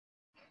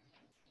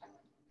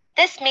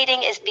This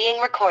meeting is being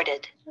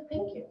recorded.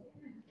 Thank you.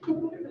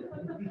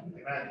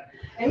 Amen.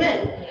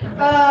 Amen.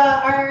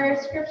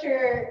 Our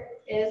scripture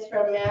is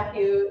from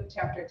Matthew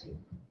chapter 2.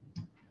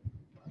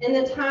 In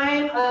the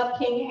time of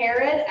King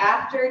Herod,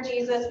 after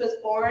Jesus was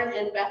born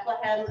in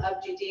Bethlehem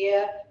of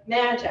Judea,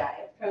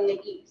 Magi from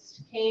the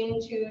east came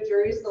to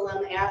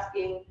Jerusalem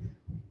asking,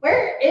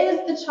 "Where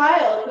is the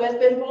child who has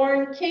been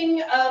born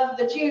King of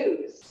the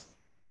Jews?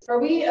 For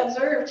we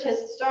observed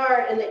his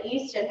star in the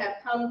east and have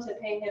come to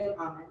pay him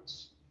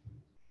homage."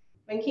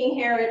 When King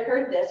Herod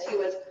heard this, he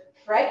was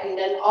frightened,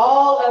 and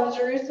all of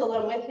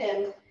Jerusalem with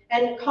him.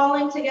 And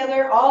calling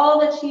together all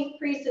the chief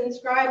priests and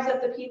scribes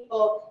of the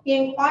people, he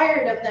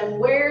inquired of them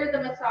where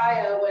the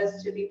Messiah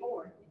was to be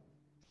born.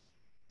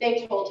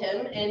 They told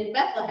him, "In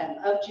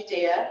Bethlehem of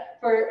Judea,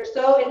 for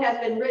so it has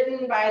been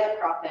written by the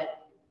prophet.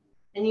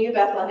 And you,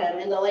 Bethlehem,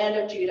 in the land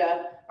of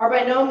Judah, are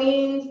by no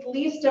means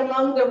least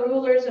among the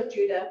rulers of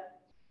Judah,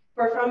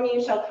 for from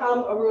you shall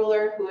come a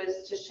ruler who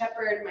is to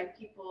shepherd my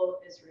people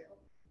Israel."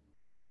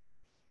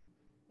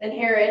 Then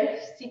Herod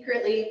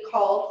secretly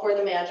called for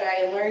the Magi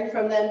and learned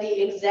from them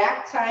the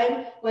exact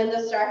time when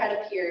the star had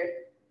appeared.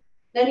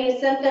 Then he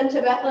sent them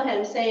to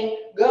Bethlehem,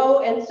 saying, "Go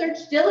and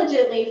search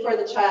diligently for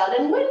the child,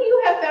 and when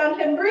you have found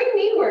him, bring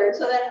me word,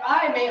 so that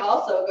I may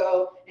also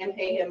go and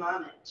pay him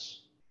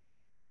homage."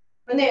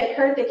 When they had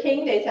heard the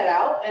king, they set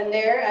out, and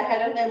there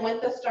ahead of them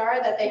went the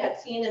star that they had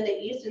seen in the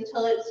east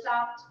until it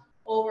stopped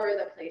over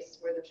the place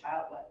where the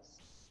child was.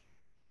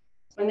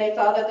 When they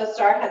saw that the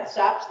star had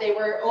stopped, they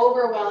were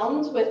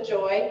overwhelmed with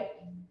joy.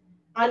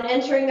 On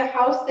entering the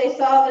house, they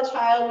saw the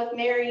child with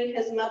Mary,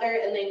 his mother,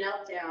 and they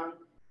knelt down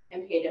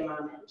and paid him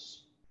homage.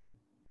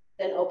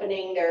 Then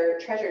opening their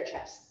treasure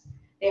chests,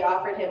 they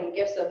offered him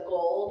gifts of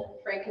gold,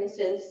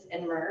 frankincense,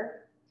 and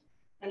myrrh.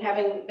 And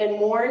having been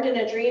warned in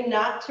a dream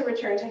not to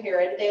return to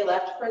Herod, they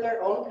left for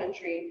their own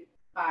country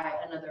by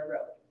another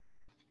road.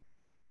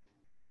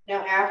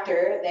 Now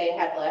after they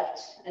had left,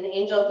 an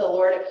angel of the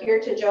Lord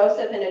appeared to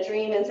Joseph in a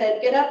dream and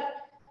said, "Get up,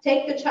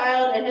 take the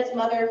child and his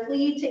mother,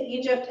 flee to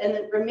Egypt,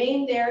 and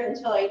remain there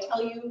until I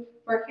tell you,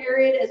 for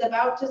Herod is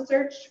about to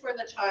search for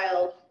the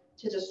child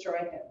to destroy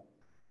him."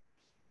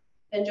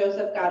 Then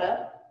Joseph got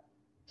up,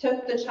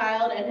 took the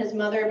child and his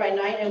mother by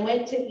night, and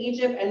went to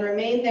Egypt and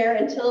remained there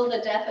until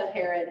the death of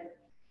Herod.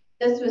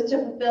 This was to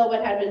fulfill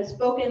what had been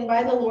spoken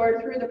by the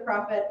Lord through the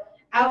prophet,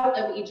 "Out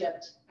of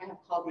Egypt I have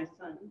called my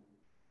son."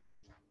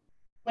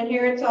 When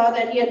Herod saw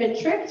that he had been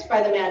tricked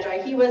by the Magi,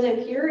 he was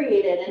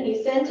infuriated, and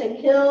he sent and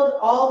killed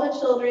all the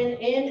children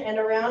in and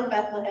around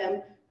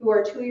Bethlehem who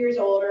were 2 years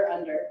old or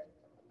under,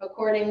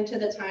 according to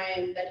the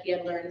time that he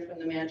had learned from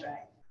the Magi.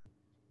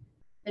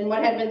 And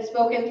what had been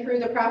spoken through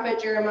the prophet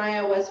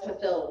Jeremiah was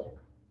fulfilled.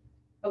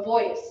 A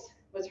voice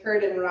was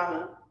heard in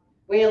Ramah,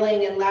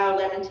 wailing in loud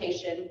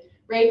lamentation,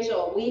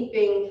 Rachel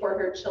weeping for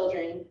her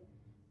children.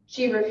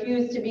 She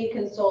refused to be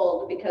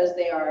consoled because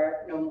they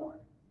are no more.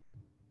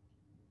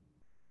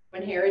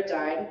 When Herod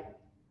died,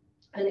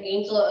 an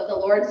angel of the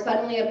Lord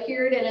suddenly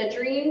appeared in a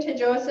dream to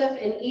Joseph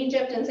in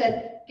Egypt and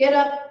said, "Get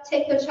up,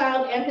 take the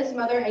child and his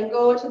mother, and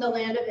go to the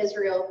land of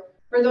Israel,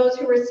 for those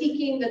who were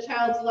seeking the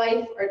child's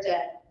life are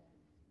dead."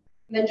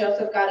 Then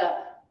Joseph got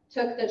up,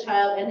 took the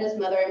child and his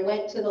mother, and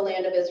went to the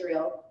land of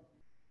Israel.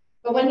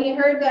 But when he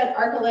heard that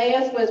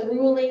Archelaus was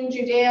ruling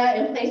Judea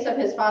in place of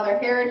his father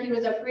Herod, he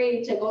was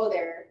afraid to go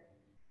there.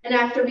 And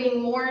after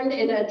being warned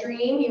in a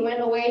dream, he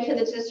went away to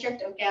the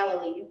district of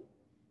Galilee.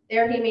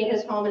 There he made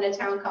his home in a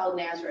town called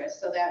Nazareth,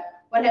 so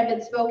that what had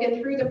been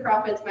spoken through the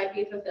prophets might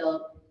be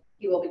fulfilled.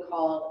 He will be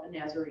called a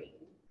Nazarene.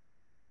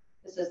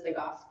 This is the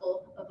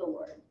gospel of the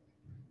Lord.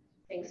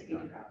 Thanks be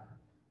to God.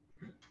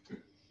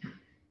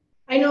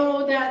 I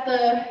know that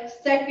the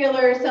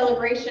secular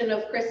celebration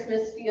of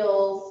Christmas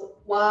feels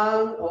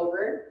long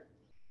over.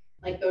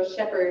 Like those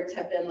shepherds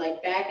have been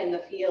like back in the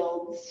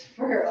fields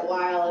for a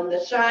while, and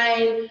the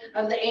shine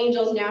of the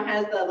angels now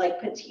has the like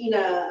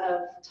patina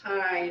of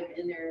time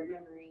in their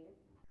memory.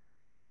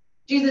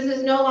 Jesus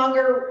is no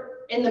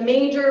longer in the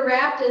manger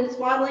wrapped in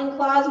swaddling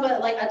cloths,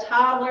 but like a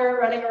toddler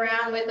running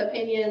around with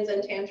opinions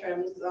and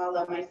tantrums, a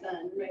la my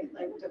son, right?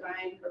 Like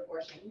divine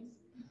proportions.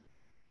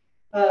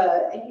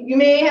 You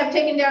may have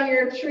taken down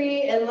your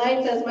tree and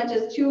lights as much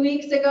as 2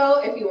 weeks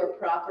ago. If you were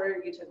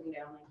proper, you took them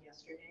down like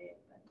yesterday.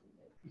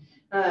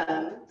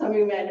 Some of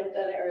you might have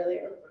done it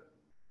earlier.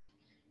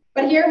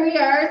 But here we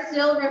are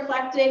still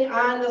reflecting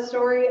on the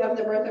story of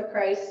the birth of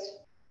Christ.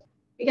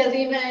 Because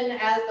even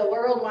as the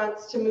world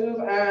wants to move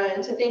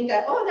on to think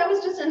that, oh, that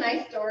was just a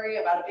nice story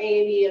about a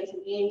baby and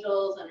some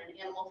angels and an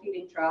animal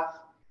feeding trough,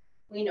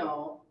 we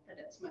know that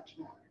it's much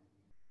more.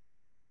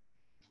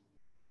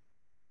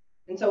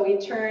 And so we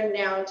turn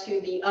now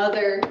to the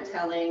other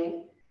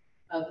telling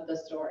of the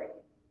story.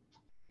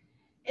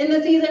 In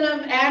the season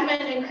of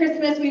Advent and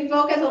Christmas, we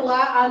focus a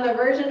lot on the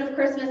version of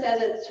Christmas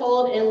as it's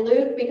told in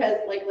Luke,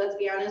 because, like, let's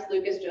be honest,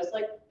 Luke is just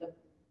like the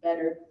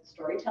better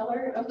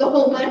storyteller of the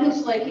whole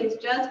bunch. Like, he's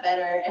just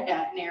better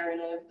at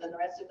narrative than the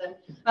rest of them.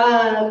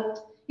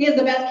 He has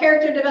the best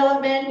character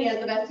development. He has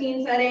the best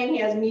scene setting. He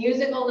has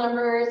musical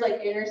numbers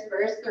like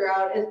interspersed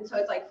throughout, and so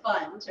it's like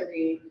fun to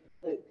read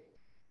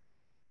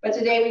But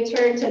today we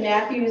turn to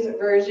Matthew's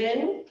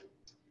version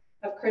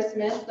of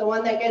Christmas, the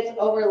one that gets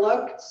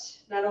overlooked,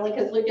 not only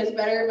because Luke is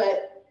better,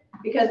 but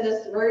because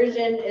this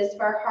version is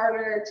far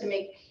harder to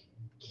make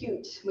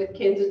cute with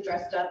kids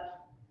dressed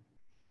up.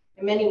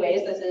 In many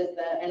ways, this is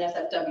the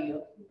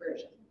NSFW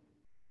version.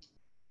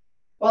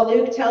 While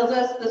Luke tells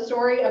us the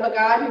story of a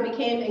God who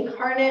became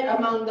incarnate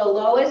among the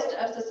lowest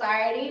of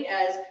society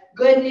as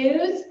good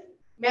news,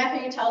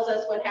 Matthew tells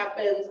us what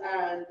happens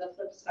on the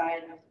flip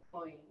side of the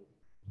coin,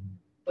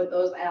 what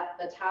those at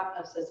the top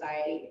of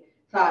society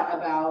thought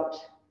about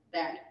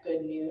that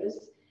good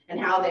news and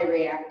how they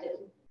reacted.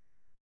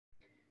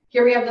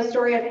 Here we have the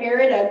story of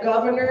Herod, a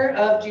governor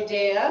of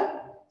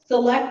Judea,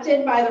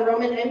 selected by the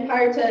Roman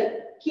Empire to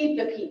keep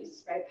the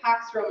peace, right?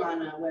 Pax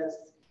Romana was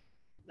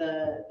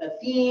the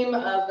theme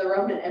of the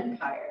Roman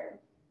Empire.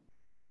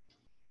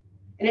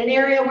 In an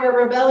area where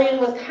rebellion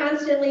was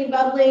constantly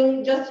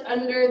bubbling just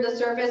under the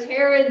surface,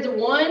 Herod's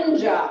one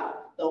job,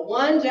 the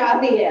one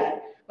job he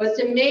had, was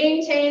to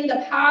maintain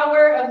the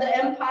power of the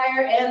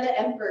empire and the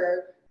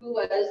emperor, who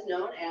was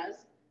known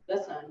as the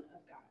Son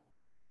of God.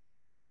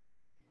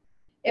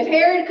 If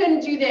Herod couldn't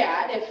do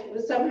that,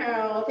 if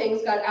somehow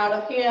things got out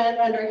of hand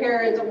under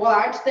Herod's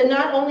watch, then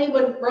not only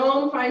would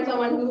Rome find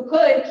someone who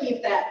could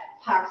keep that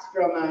Pax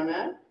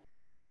Romana,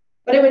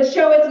 but it would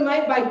show its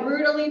might by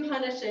brutally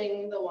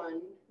punishing the one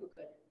who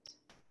couldn't.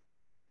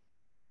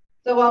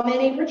 So while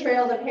many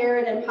portrayals of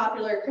Herod in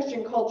popular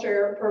Christian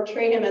culture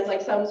portray him as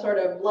like some sort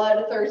of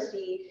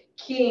bloodthirsty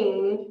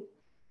king,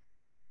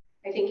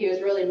 I think he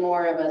was really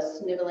more of a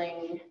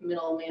sniveling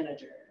middle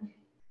manager,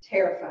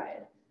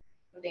 terrified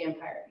of the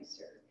empire he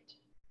served.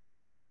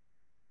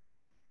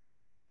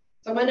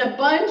 So when a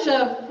bunch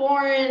of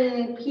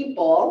foreign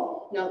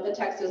people, note the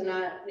text does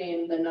not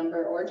name the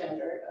number or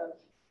gender of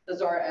the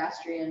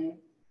Zoroastrian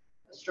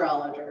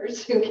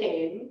astrologers who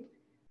came,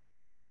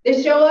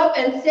 they show up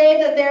and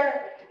say that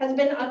there has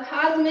been a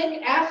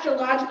cosmic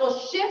astrological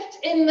shift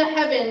in the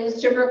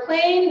heavens to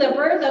proclaim the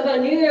birth of a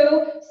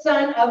new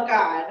Son of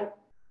God.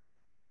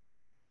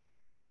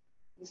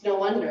 It's no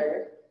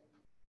wonder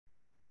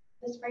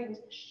this frightens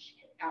the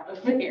shit out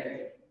of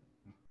Herod.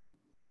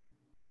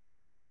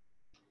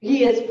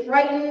 He is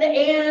frightened,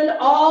 and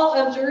all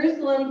of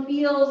Jerusalem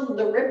feels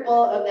the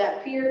ripple of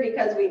that fear,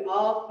 because we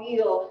all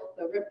feel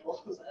the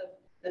ripples of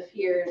the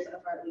fears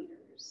of our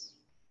leaders.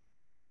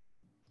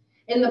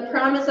 In the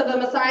promise of the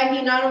Messiah,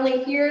 he not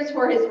only fears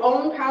for his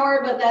own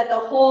power, but that the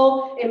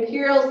whole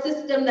imperial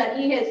system that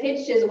he has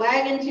hitched his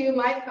wagon to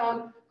might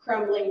come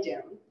crumbling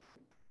down.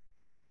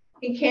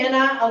 He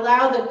cannot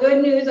allow the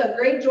good news of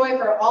great joy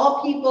for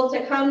all people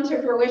to come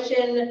to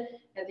fruition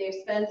at the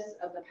expense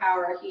of the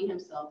power he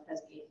himself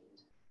has gained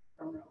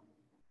from Rome.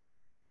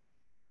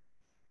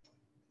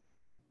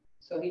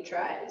 So he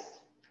tries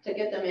to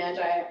get the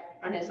Magi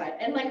on his side.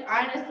 And like,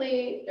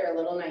 honestly, they're a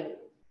little naive,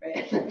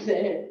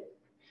 right?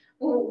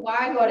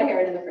 Why go to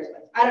Herod in the first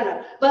place? I don't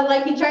know. But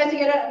like, he tries to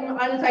get it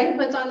on his side. He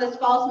puts on this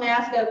false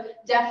mask of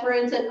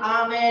deference and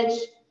homage.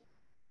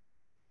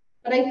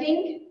 But I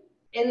think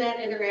in that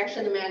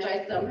interaction, the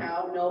Magi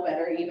somehow know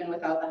better, even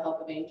without the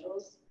help of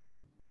angels.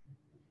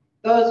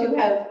 Those who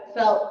have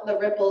felt the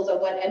ripples of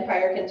what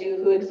empire can do,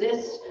 who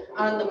exist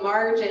on the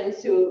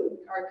margins, who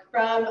are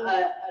from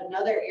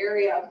another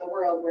area of the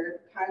world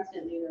where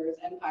constantly there is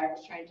empires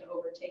trying to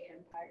overtake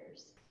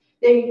empires.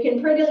 They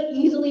can pretty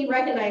easily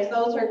recognize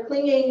those who are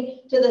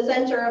clinging to the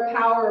center of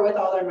power with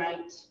all their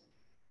might.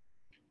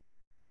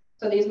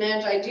 So these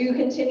Magi do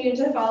continue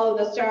to follow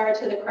the star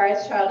to the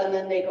Christ child, and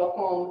then they go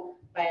home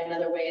by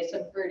another way,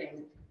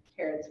 subverting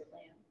Herod's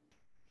plan.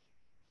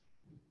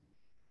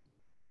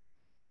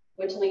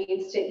 Which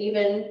leads to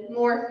even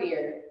more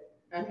fear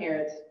on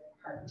Herod's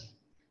part,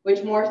 which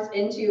morphs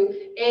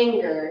into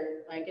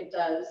anger, like it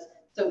does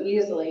so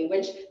easily,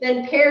 which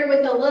then paired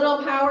with the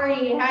little power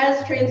he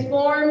has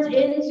transforms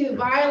into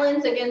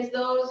violence against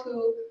those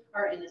who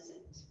are innocent.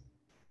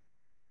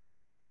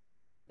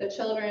 The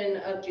children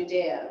of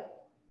Judea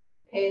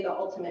pay the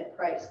ultimate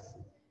price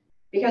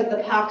because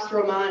the Pax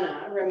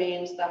Romana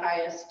remains the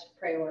highest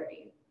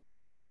priority.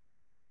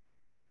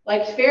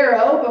 Like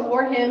Pharaoh,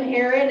 before him,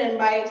 Herod, and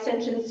by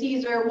extension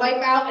Caesar,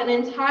 wipe out an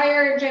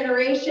entire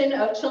generation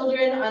of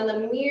children on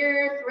the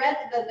mere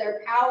threat that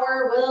their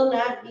power will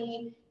not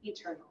be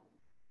eternal.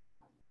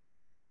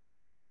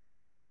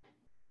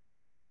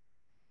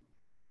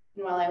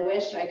 And while I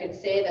wish I could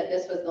say that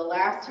this was the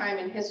last time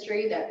in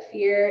history that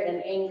fear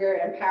and anger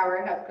and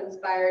power have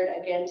conspired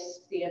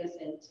against the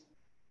innocent,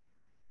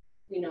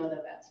 we know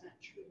that that's not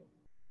true.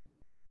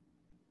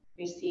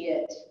 We see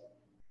it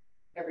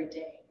every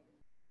day.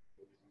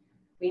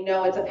 We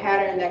know it's a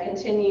pattern that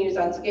continues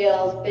on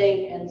scales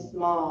big and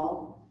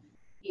small,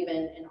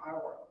 even in our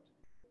world.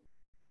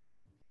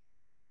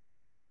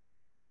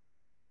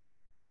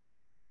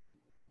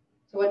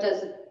 So what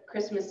does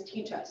Christmas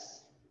teach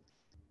us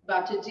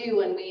about to do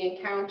when we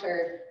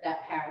encounter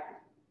that pattern?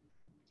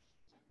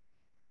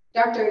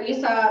 Dr.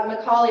 Esau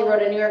McCauley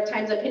wrote a New York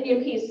Times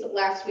opinion piece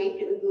last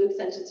week. Luke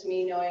sent it to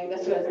me knowing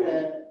this was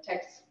the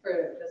text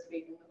for this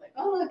week. And I was like,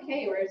 oh,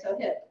 okay, we're so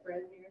hip. We're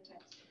in the New York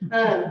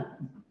Times.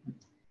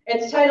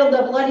 It's titled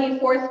The Bloody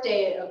Fourth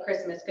Day of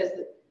Christmas because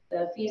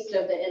the Feast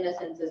of the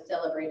Innocents is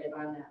celebrated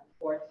on that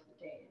fourth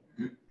day.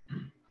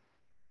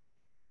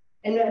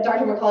 And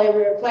Dr. Macaulay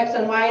reflects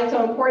on why it's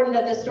so important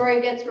that this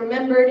story gets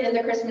remembered in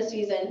the Christmas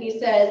season. He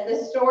says,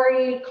 this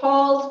story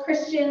calls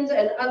Christians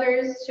and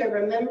others to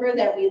remember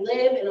that we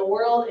live in a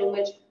world in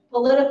which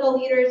political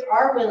leaders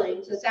are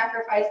willing to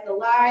sacrifice the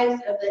lives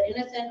of the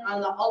innocent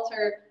on the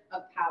altar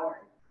of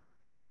power.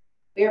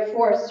 We are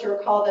forced to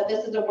recall that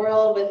this is a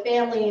world with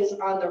families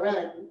on the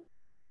run,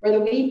 where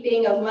the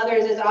weeping of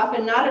mothers is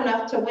often not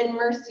enough to win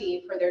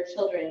mercy for their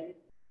children.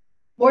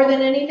 More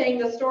than anything,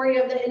 the story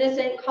of the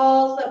innocent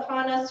calls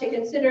upon us to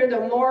consider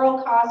the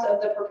moral cost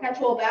of the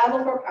perpetual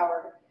battle for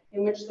power,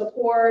 in which the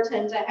poor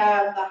tend to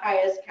have the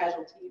highest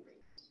casualty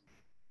rate.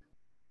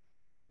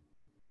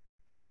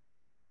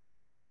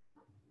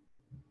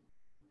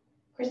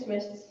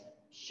 Christmas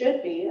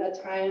should be a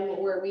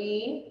time where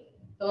we,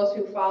 those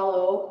who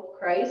follow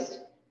Christ,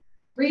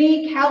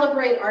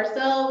 recalibrate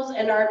ourselves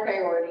and our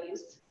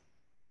priorities.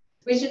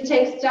 We should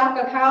take stock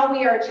of how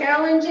we are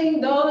challenging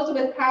those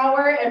with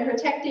power and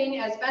protecting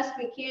as best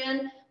we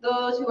can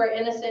those who are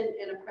innocent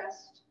and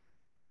oppressed.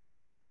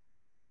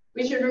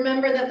 We should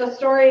remember that the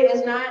story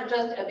is not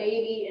just a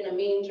baby in a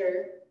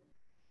manger,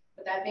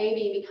 but that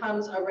baby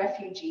becomes a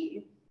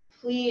refugee,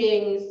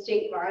 fleeing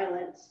state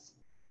violence.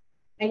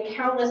 And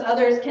countless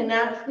others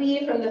cannot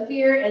flee from the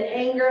fear and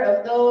anger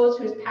of those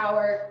whose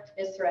power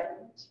is threatened.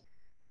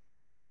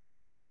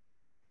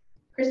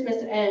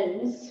 Christmas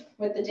ends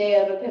with the day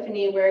of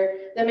Epiphany,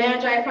 where the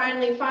Magi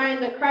finally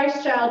find the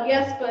Christ child,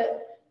 yes,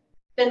 but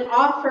then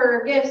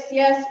offer gifts,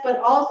 yes, but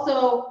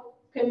also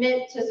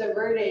commit to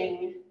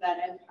subverting that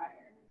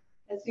empire.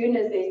 As soon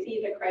as they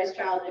see the Christ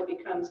child, it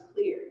becomes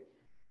clear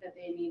that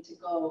they need to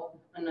go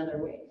another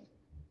way.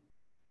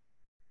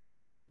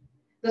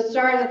 The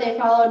star that they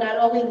followed not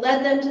only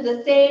led them to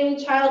the same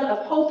child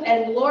of hope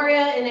and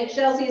gloria in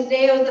excelsis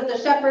Deus that the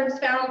shepherds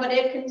found, but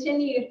it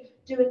continued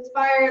to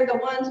inspire the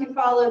ones who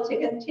followed to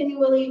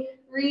continually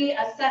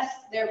reassess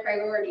their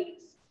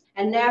priorities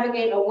and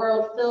navigate a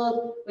world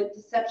filled with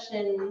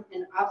deception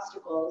and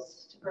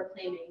obstacles to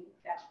proclaiming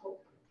that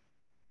hope.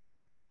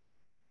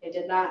 They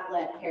did not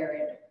let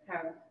Herod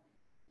have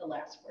the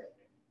last word.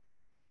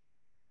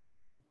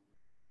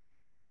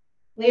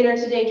 Later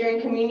today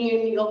during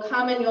communion, you'll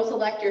come and you'll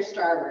select your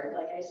star word.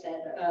 Like I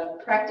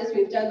said, practice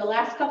we've done the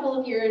last couple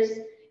of years.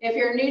 If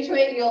you're new to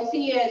it, you'll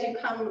see as you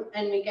come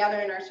and we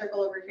gather in our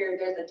circle over here,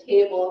 there's a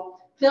table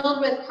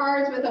filled with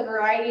cards with a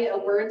variety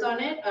of words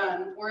on it.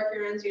 Or if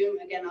you're on Zoom,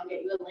 again, I'll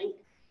get you a link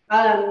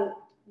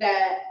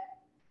that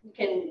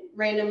can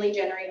randomly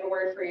generate a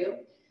word for you.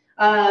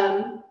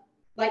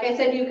 Like I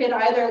said, you could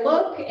either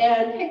look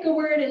and pick a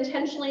word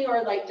intentionally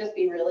or like just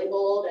be really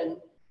bold and,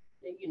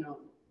 you know,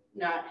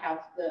 not have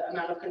the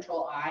amount of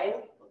control I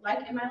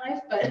like in my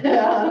life, but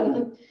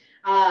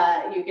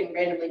you can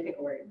randomly pick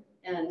a word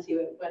and see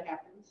what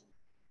happens.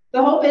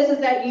 The hope is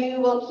that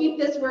you will keep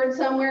this word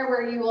somewhere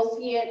where you will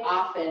see it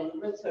often.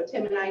 So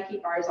Tim and I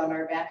keep ours on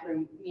our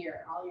bathroom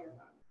mirror all year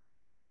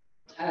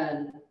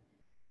long.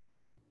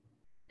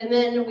 And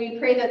then we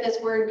pray that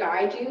this word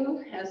guide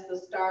you as the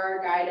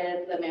star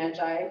guided the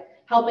Magi,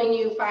 helping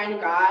you find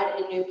God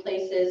in new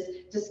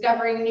places,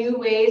 discovering new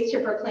ways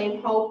to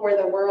proclaim hope where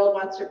the world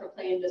wants to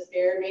proclaim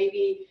despair,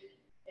 maybe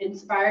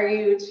inspire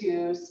you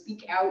to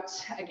speak out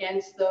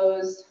against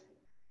those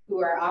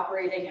who are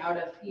operating out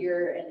of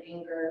fear and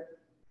anger.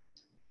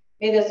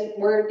 May this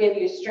word give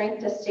you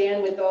strength to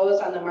stand with those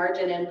on the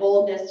margin and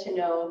boldness to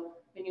know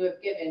when you have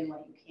given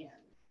what you can.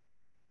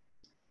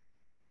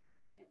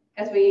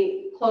 As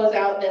we close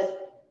out this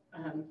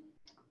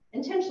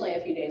intentionally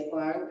a few days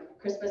long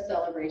Christmas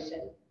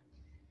celebration,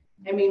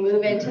 and we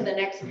move into the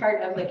next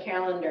part of the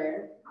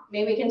calendar,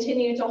 may we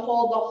continue to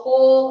hold the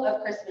whole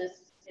of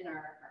Christmas in our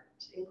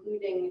heart,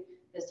 including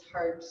this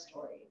hard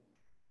story.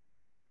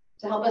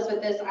 To help us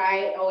with this,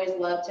 I always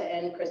love to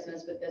end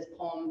Christmas with this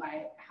poem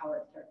by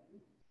Howard Thurman.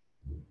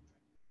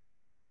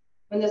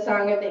 When the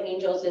song of the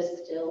angels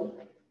is still,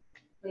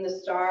 when the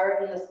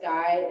star in the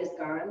sky is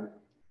gone,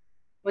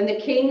 when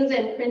the kings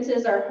and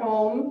princes are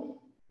home,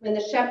 when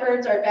the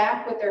shepherds are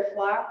back with their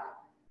flock,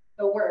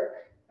 the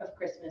work of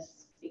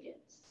Christmas begins.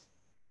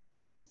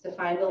 To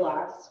find the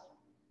lost,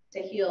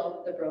 to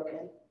heal the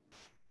broken,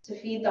 to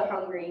feed the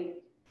hungry,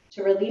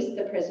 to release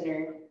the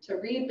prisoner, to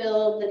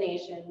rebuild the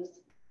nations,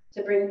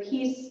 to bring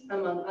peace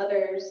among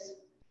others,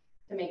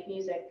 to make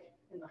music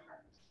in the heart.